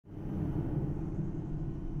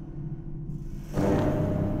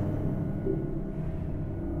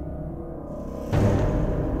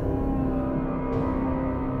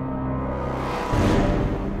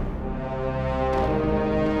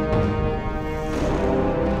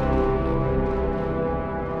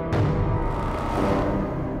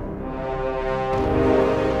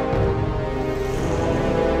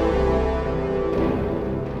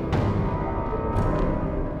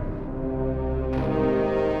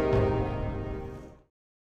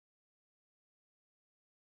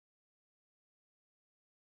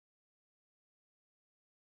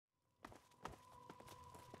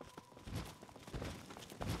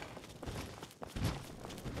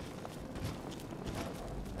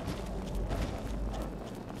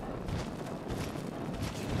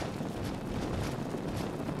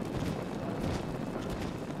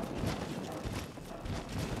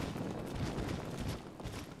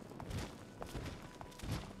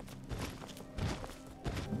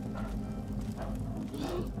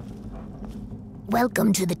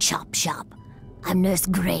Welcome to the Chop Shop. I'm Nurse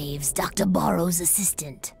Graves, Dr. Borrow's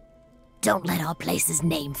assistant. Don't let our place's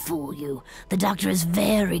name fool you. The doctor is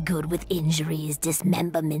very good with injuries,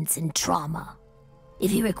 dismemberments, and trauma.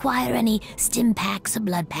 If you require any stim packs or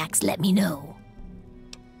blood packs, let me know.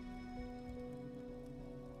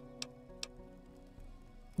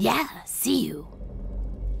 Yeah, see you.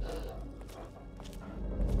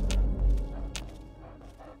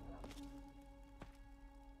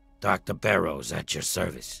 Dr. Barrows, at your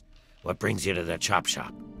service. What brings you to the Chop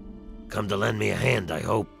Shop? Come to lend me a hand, I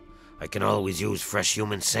hope. I can always use fresh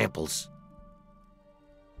human samples.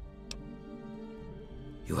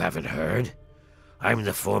 You haven't heard? I'm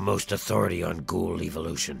the foremost authority on ghoul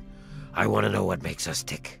evolution. I want to know what makes us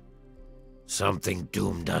tick. Something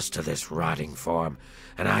doomed us to this rotting form,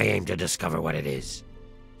 and I aim to discover what it is.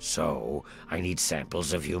 So, I need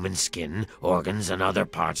samples of human skin, organs, and other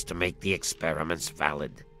parts to make the experiments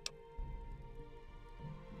valid.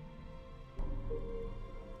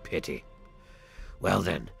 Pity. Well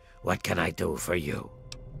then, what can I do for you?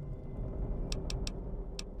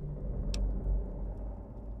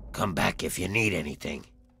 Come back if you need anything.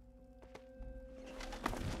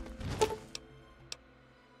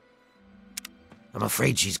 I'm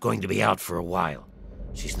afraid she's going to be out for a while.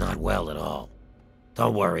 She's not well at all.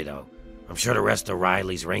 Don't worry, though. I'm sure the rest of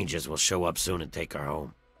Riley's Rangers will show up soon and take her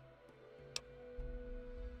home.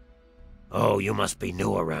 Oh, you must be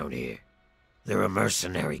new around here. They're a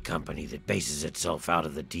mercenary company that bases itself out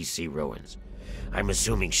of the DC ruins. I'm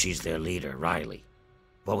assuming she's their leader, Riley.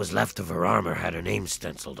 What was left of her armor had her name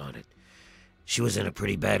stenciled on it. She was in a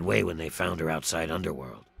pretty bad way when they found her outside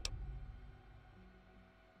Underworld.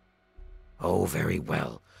 Oh, very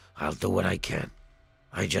well. I'll do what I can.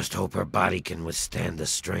 I just hope her body can withstand the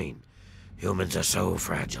strain. Humans are so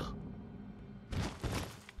fragile.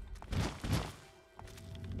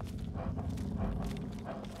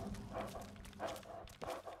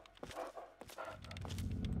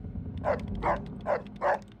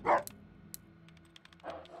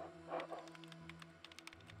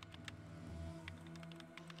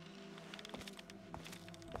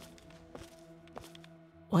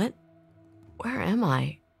 What? Where am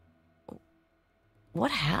I?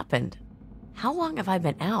 What happened? How long have I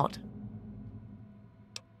been out?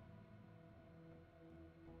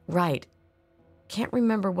 Right. Can't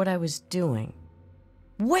remember what I was doing.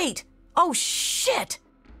 Wait! Oh, shit!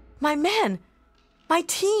 My men! My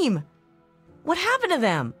team! What happened to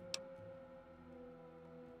them?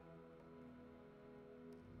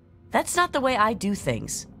 That's not the way I do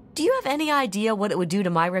things. Do you have any idea what it would do to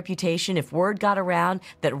my reputation if word got around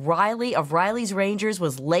that Riley of Riley's Rangers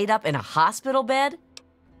was laid up in a hospital bed?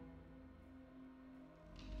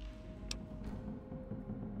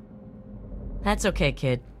 That's okay,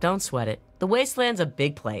 kid. Don't sweat it. The Wasteland's a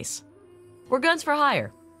big place. We're Guns for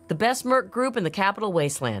Hire, the best merc group in the capital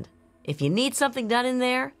wasteland. If you need something done in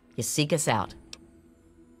there, you seek us out.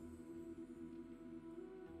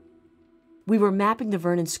 We were mapping the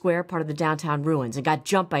Vernon Square part of the downtown ruins and got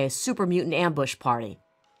jumped by a super mutant ambush party.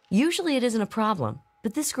 Usually it isn't a problem,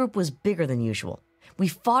 but this group was bigger than usual. We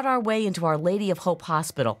fought our way into Our Lady of Hope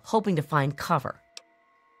Hospital, hoping to find cover.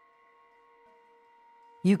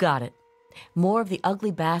 You got it. More of the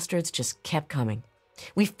ugly bastards just kept coming.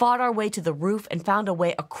 We fought our way to the roof and found a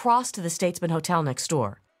way across to the Statesman Hotel next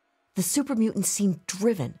door. The super mutants seemed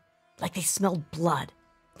driven, like they smelled blood.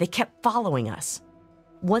 They kept following us.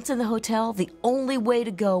 Once in the hotel, the only way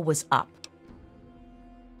to go was up.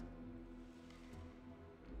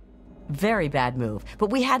 Very bad move,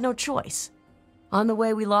 but we had no choice. On the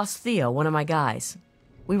way, we lost Theo, one of my guys.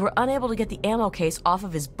 We were unable to get the ammo case off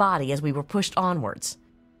of his body as we were pushed onwards.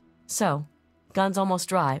 So, guns almost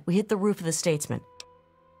dry, we hit the roof of the Statesman.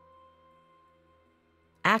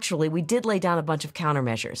 Actually, we did lay down a bunch of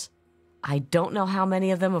countermeasures. I don't know how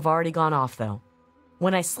many of them have already gone off, though.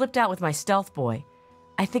 When I slipped out with my stealth boy,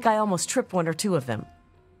 I think I almost tripped one or two of them.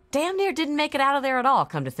 Damn near didn't make it out of there at all,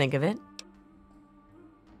 come to think of it.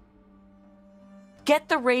 Get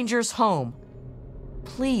the Rangers home.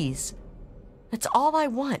 Please. That's all I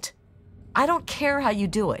want. I don't care how you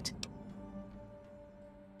do it.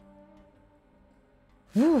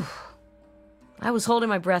 Whew. I was holding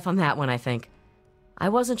my breath on that one, I think. I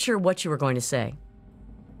wasn't sure what you were going to say.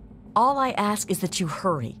 All I ask is that you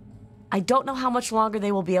hurry. I don't know how much longer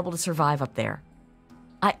they will be able to survive up there.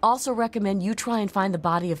 I also recommend you try and find the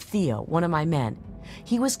body of Theo, one of my men.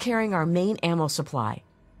 He was carrying our main ammo supply.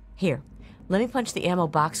 Here, let me punch the ammo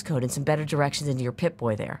box code and some better directions into your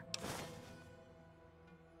Pip-Boy there.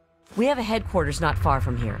 We have a headquarters not far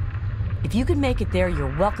from here. If you can make it there,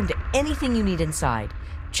 you're welcome to anything you need inside.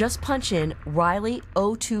 Just punch in Riley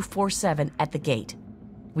 0247 at the gate.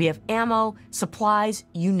 We have ammo, supplies,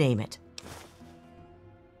 you name it.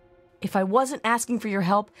 If I wasn't asking for your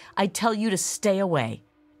help, I'd tell you to stay away.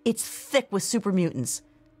 It's thick with super mutants.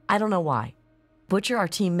 I don't know why. Butcher, our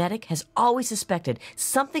team medic, has always suspected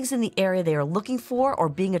something's in the area they are looking for or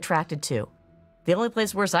being attracted to. The only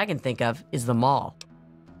place worse I can think of is the mall.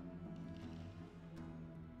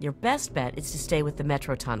 Your best bet is to stay with the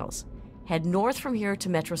metro tunnels. Head north from here to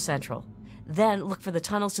Metro Central. Then look for the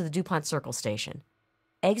tunnels to the DuPont Circle Station.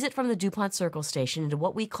 Exit from the DuPont Circle Station into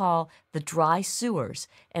what we call the dry sewers,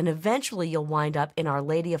 and eventually you'll wind up in Our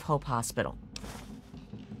Lady of Hope Hospital.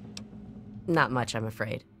 Not much, I'm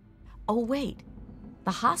afraid. Oh, wait.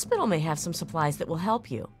 The hospital may have some supplies that will help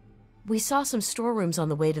you. We saw some storerooms on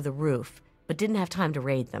the way to the roof, but didn't have time to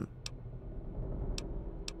raid them.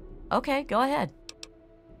 Okay, go ahead.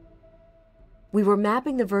 We were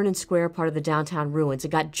mapping the Vernon Square part of the downtown ruins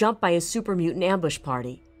and got jumped by a super mutant ambush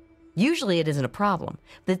party. Usually it isn't a problem,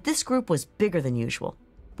 but this group was bigger than usual.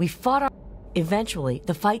 We fought our... Eventually,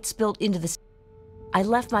 the fight spilled into the... I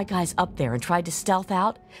left my guys up there and tried to stealth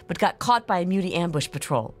out, but got caught by a mutie ambush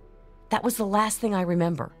patrol. That was the last thing I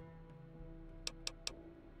remember.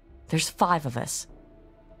 There's 5 of us.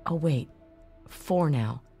 Oh wait, 4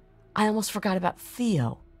 now. I almost forgot about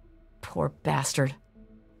Theo. Poor bastard.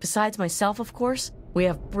 Besides myself, of course, we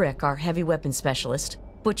have Brick, our heavy weapons specialist,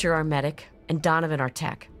 Butcher, our medic, and Donovan, our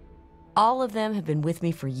tech. All of them have been with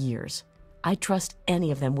me for years. I trust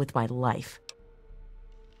any of them with my life.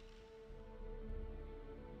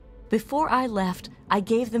 Before I left, I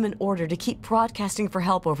gave them an order to keep broadcasting for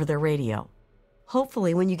help over their radio.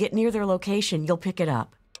 Hopefully, when you get near their location, you'll pick it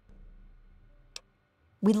up.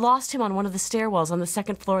 We lost him on one of the stairwells on the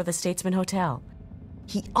 2nd floor of the Statesman Hotel.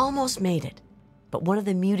 He almost made it, but one of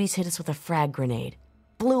the muties hit us with a frag grenade.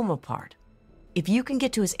 Blew him apart. If you can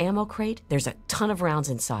get to his ammo crate, there's a ton of rounds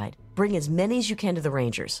inside. Bring as many as you can to the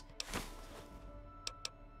Rangers.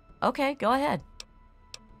 Okay, go ahead.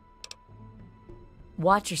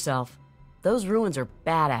 Watch yourself. Those ruins are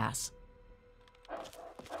badass.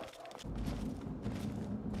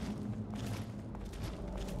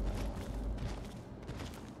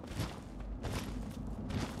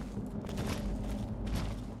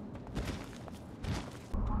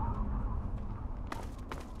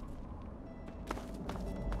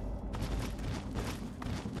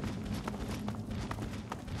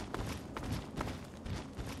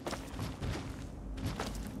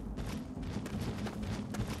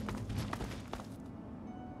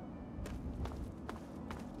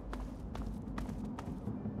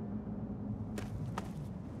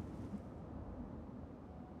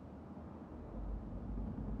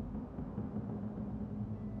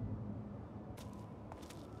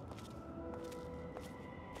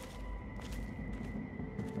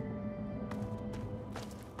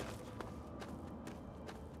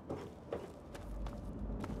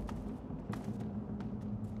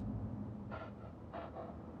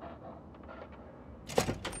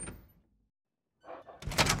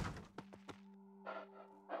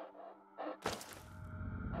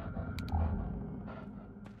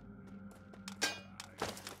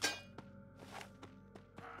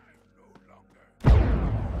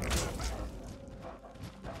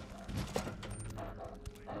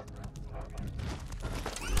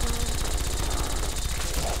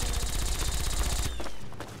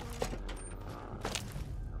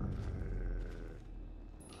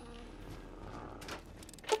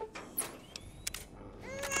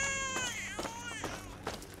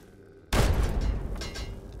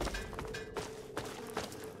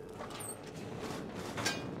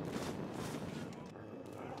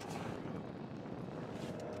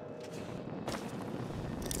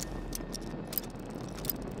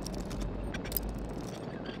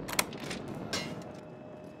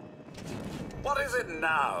 What is it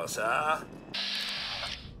now, sir?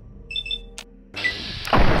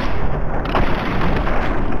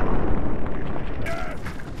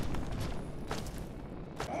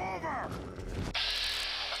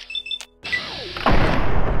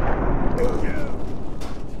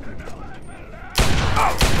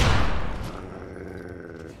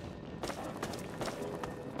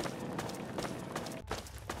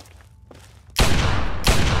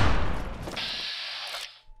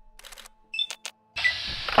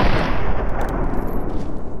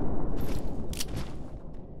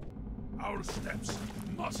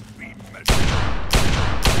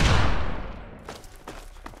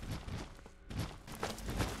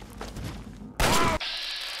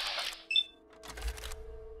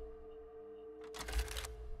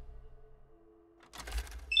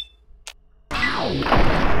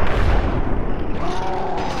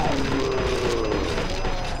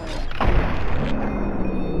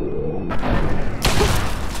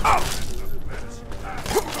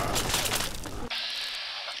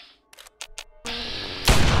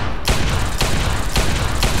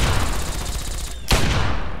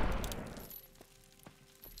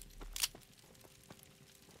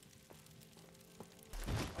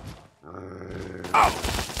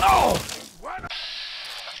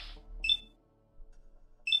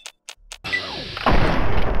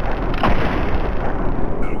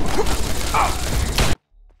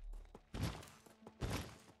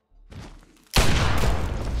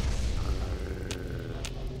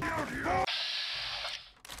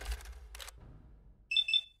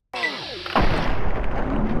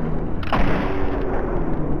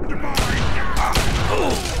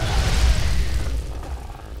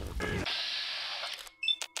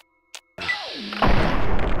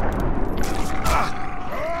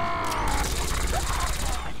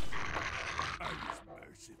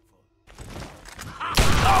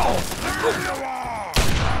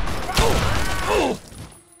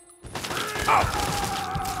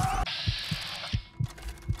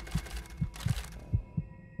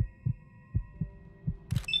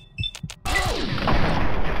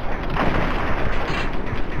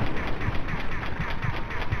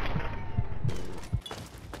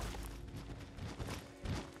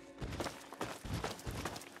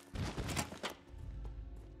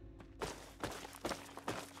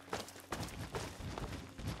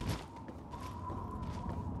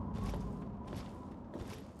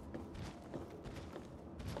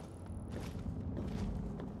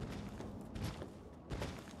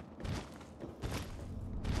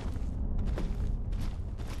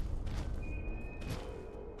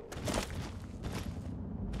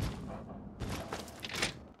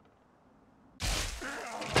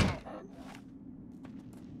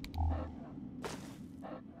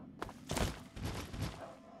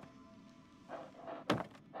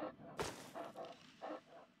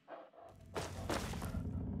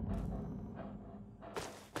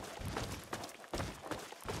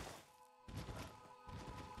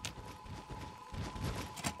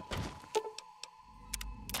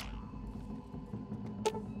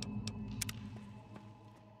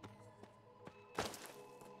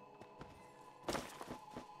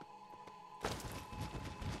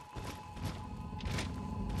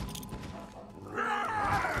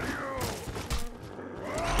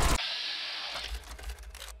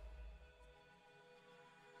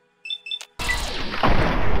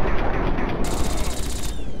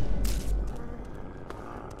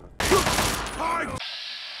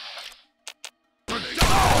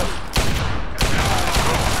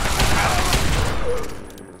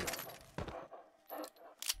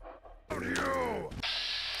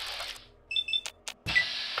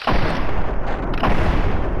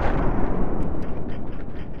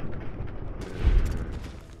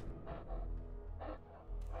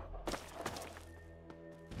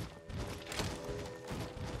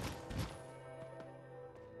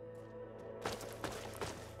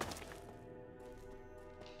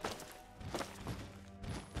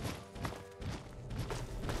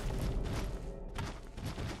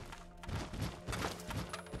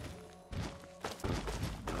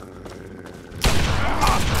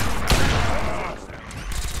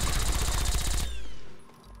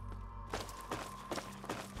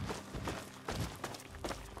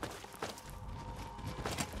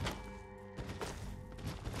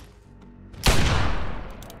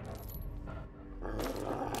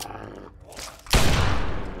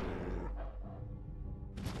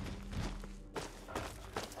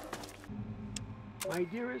 My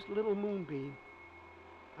dearest little Moonbeam,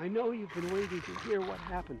 I know you've been waiting to hear what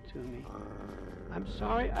happened to me. I'm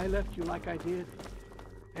sorry I left you like I did.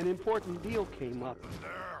 An important deal came up.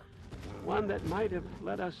 One that might have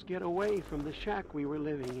let us get away from the shack we were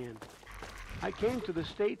living in. I came to the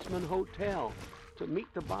Statesman Hotel to meet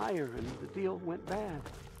the buyer, and the deal went bad.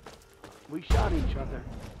 We shot each other,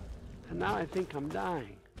 and now I think I'm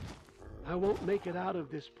dying. I won't make it out of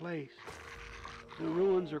this place. The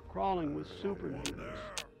ruins are crawling with super mutants.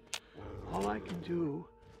 All I can do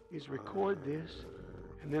is record this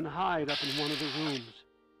and then hide up in one of the rooms.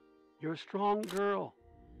 You're a strong girl,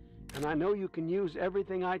 and I know you can use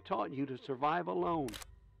everything I taught you to survive alone.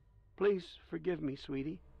 Please forgive me,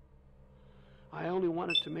 sweetie. I only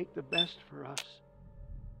wanted to make the best for us.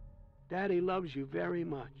 Daddy loves you very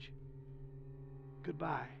much.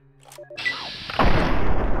 Goodbye.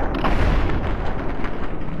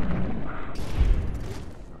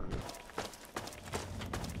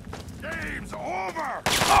 Game's over!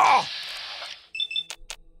 Oh!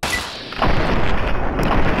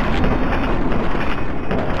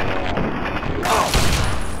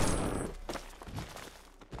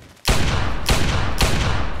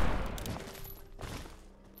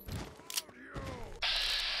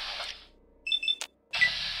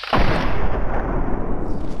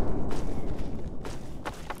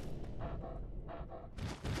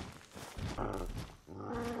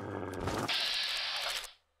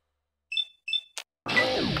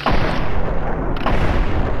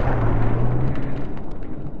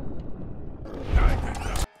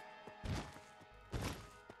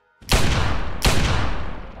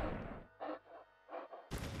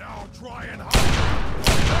 Now try and hide.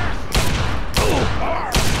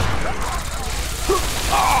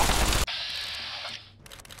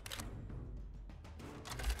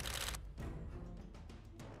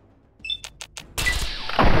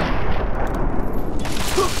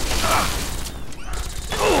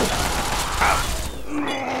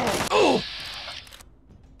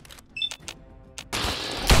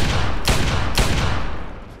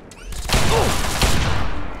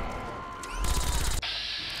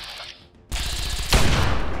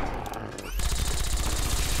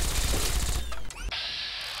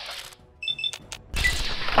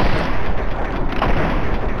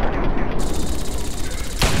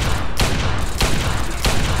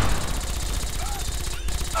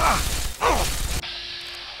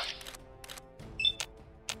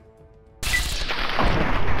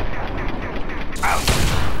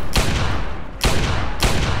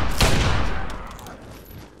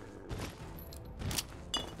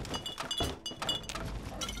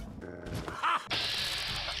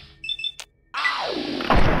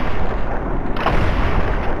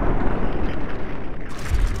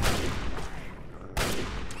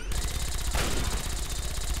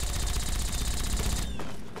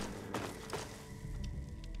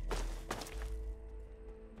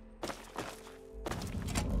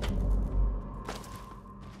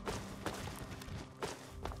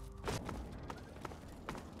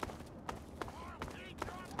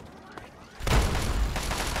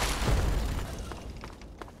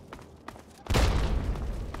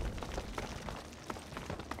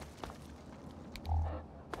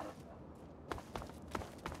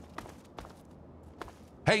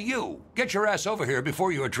 Hey, you! Get your ass over here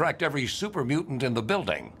before you attract every super mutant in the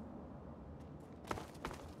building.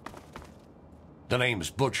 The name's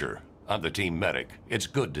Butcher. I'm the team medic. It's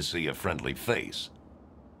good to see a friendly face.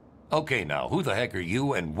 Okay, now, who the heck are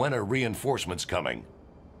you, and when are reinforcements coming?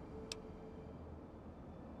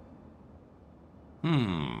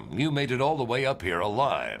 You made it all the way up here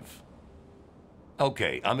alive.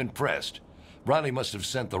 Okay, I'm impressed. Riley must have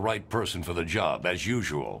sent the right person for the job, as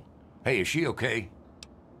usual. Hey, is she okay?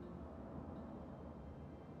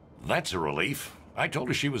 That's a relief. I told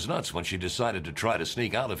her she was nuts when she decided to try to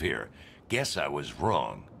sneak out of here. Guess I was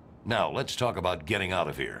wrong. Now, let's talk about getting out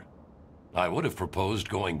of here. I would have proposed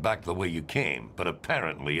going back the way you came, but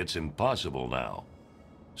apparently it's impossible now.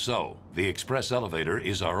 So, the express elevator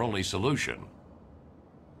is our only solution.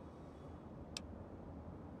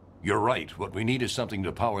 You're right. What we need is something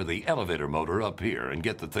to power the elevator motor up here and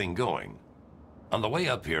get the thing going. On the way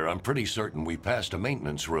up here, I'm pretty certain we passed a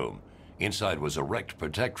maintenance room. Inside was a wrecked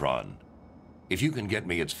Protectron. If you can get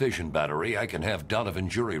me its fission battery, I can have Donovan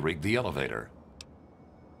jury-rig the elevator.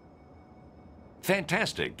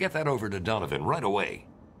 Fantastic. Get that over to Donovan right away.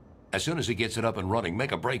 As soon as he gets it up and running,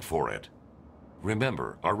 make a break for it.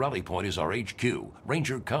 Remember, our rally point is our HQ,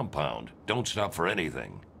 Ranger Compound. Don't stop for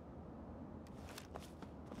anything.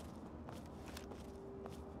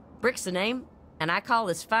 Brick's the name, and I call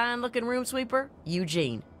this fine-looking room sweeper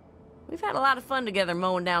Eugene. We've had a lot of fun together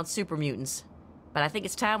mowing down super mutants. but I think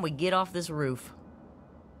it's time we get off this roof.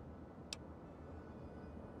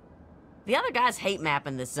 The other guys hate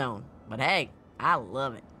mapping this zone, but hey, I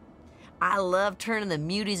love it. I love turning the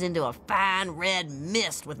muties into a fine red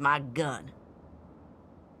mist with my gun.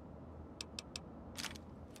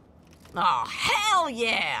 Oh, hell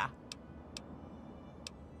yeah!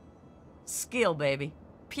 Skill, baby.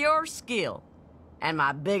 Pure skill. And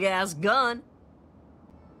my big-ass gun.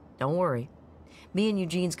 Don't worry. Me and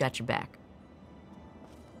Eugene's got your back.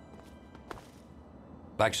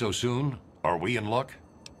 Back so soon? Are we in luck?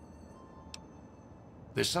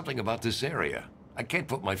 There's something about this area. I can't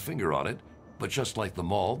put my finger on it, but just like the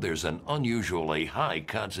mall, there's an unusually high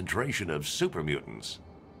concentration of super mutants.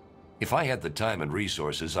 If I had the time and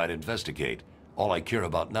resources, I'd investigate. All I care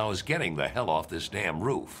about now is getting the hell off this damn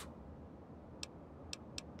roof.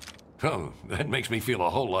 Oh, that makes me feel a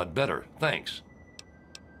whole lot better. Thanks.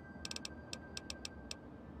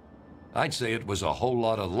 I'd say it was a whole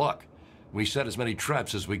lot of luck. We set as many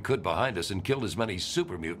traps as we could behind us and killed as many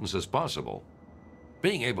super mutants as possible.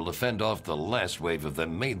 Being able to fend off the last wave of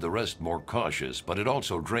them made the rest more cautious, but it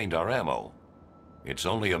also drained our ammo. It's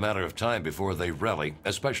only a matter of time before they rally,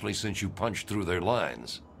 especially since you punched through their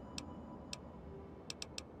lines.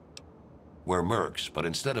 We're mercs, but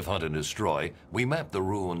instead of hunt and destroy, we map the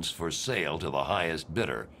ruins for sale to the highest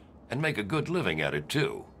bidder, and make a good living at it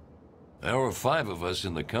too. There were 5 of us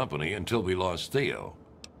in the company until we lost Theo.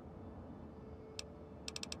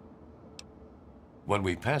 When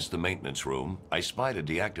we passed the maintenance room, I spied a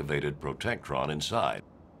deactivated Protectron inside.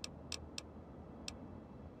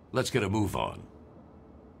 Let's get a move on.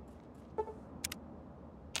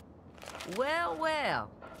 Well,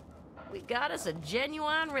 well. We got us a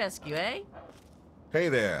genuine rescue, eh? Hey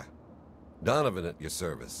there. Donovan at your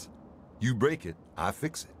service. You break it, I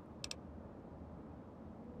fix it.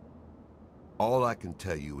 All I can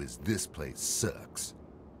tell you is this place sucks.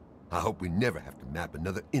 I hope we never have to map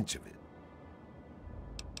another inch of it.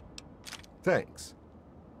 Thanks.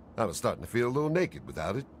 I was starting to feel a little naked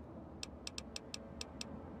without it.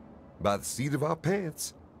 By the seat of our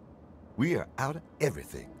pants, we are out of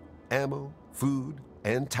everything. Ammo, food,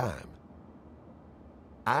 and time.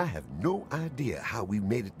 I have no idea how we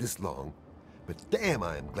made it this long, but damn,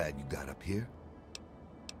 I am glad you got up here.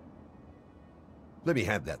 Let me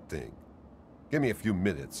have that thing. Give me a few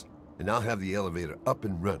minutes, and I'll have the elevator up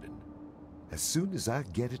and running. As soon as I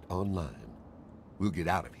get it online, we'll get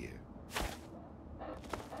out of here.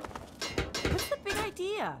 What's the big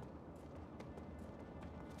idea?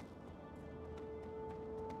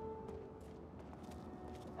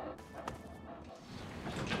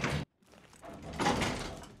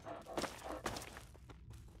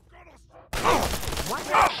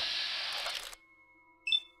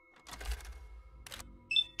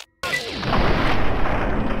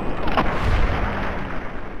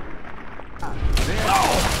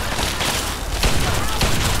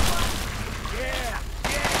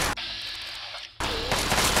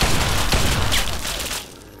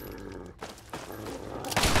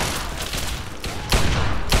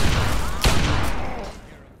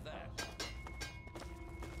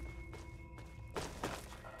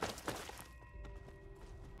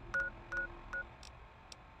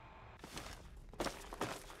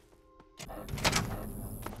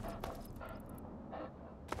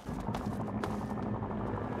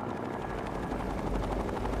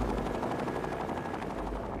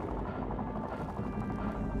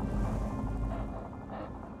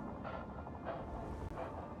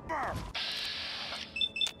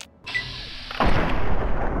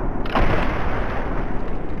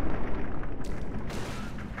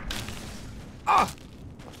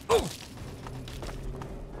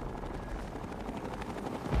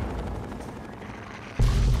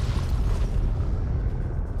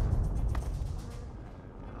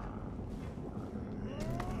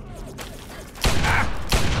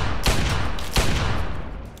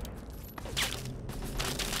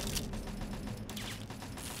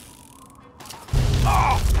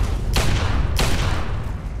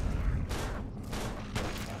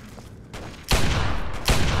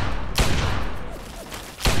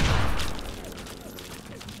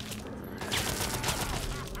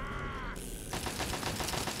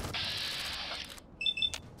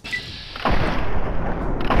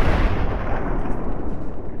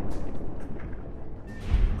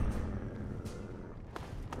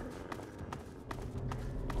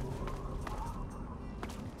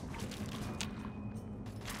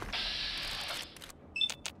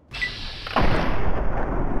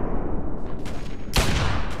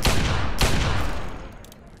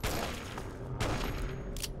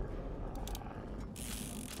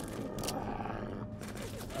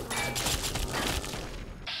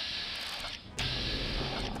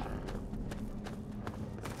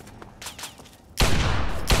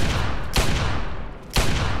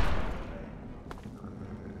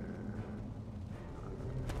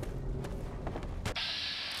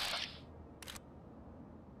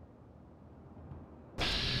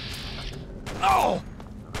 Oh!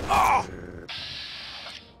 Oh!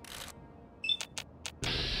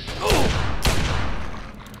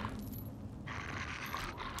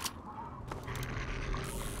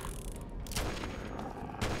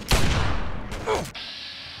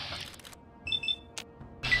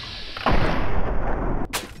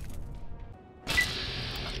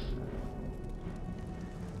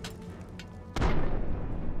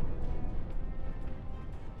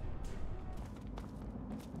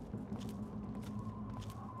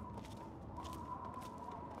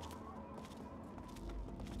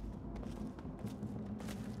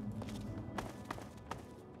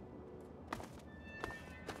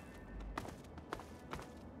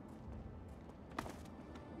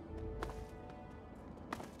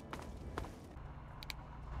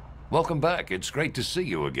 Welcome back. It's great to see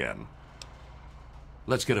you again.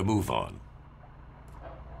 Let's get a move on.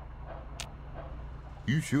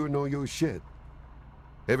 You sure know your shit.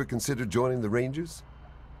 Ever consider joining the Rangers?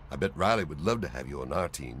 I bet Riley would love to have you on our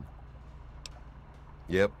team.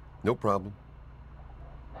 Yep, no problem.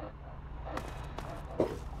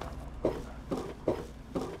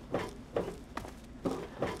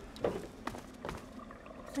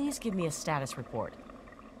 Please give me a status report.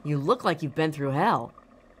 You look like you've been through hell.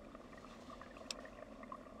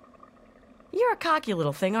 You're a cocky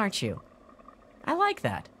little thing, aren't you? I like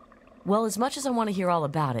that. Well, as much as I want to hear all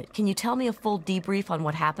about it, can you tell me a full debrief on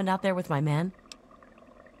what happened out there with my men?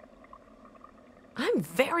 I'm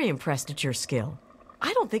very impressed at your skill.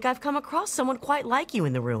 I don't think I've come across someone quite like you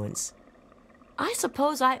in the ruins. I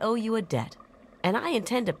suppose I owe you a debt, and I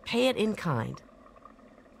intend to pay it in kind.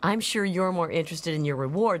 I'm sure you're more interested in your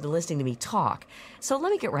reward than listening to me talk, so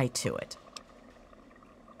let me get right to it.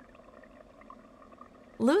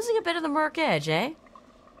 Losing a bit of the Merc edge, eh?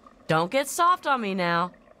 Don't get soft on me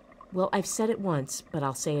now. Well, I've said it once, but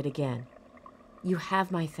I'll say it again. You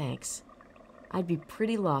have my thanks. I'd be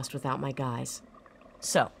pretty lost without my guys.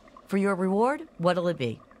 So, for your reward, what'll it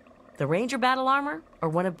be? The Ranger battle armor or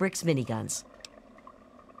one of Brick's miniguns?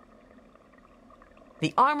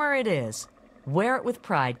 The armor it is. Wear it with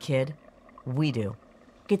pride, kid. We do.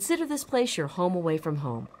 Consider this place your home away from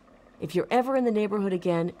home. If you're ever in the neighborhood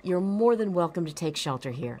again, you're more than welcome to take shelter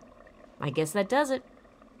here. I guess that does it.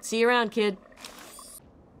 See you around, kid.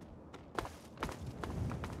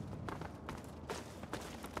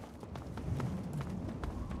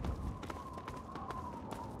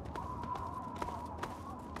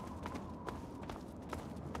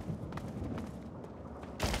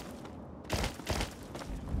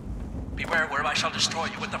 Beware, worm, I shall destroy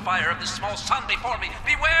you with the fire of this small sun before me.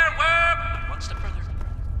 Beware, worm! One step further.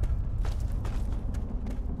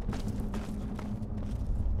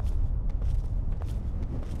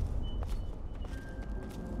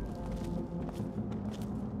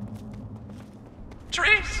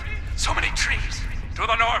 Trees! So many trees! To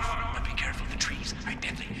the north! But be careful, the trees are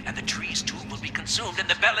deadly, and the trees too will be consumed in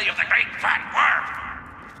the belly of the great fat worm!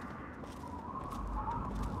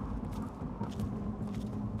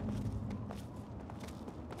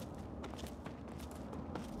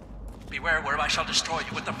 Beware, worm, I shall destroy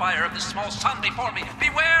you with the fire of this small sun before me.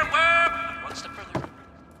 Beware, worm! One step further.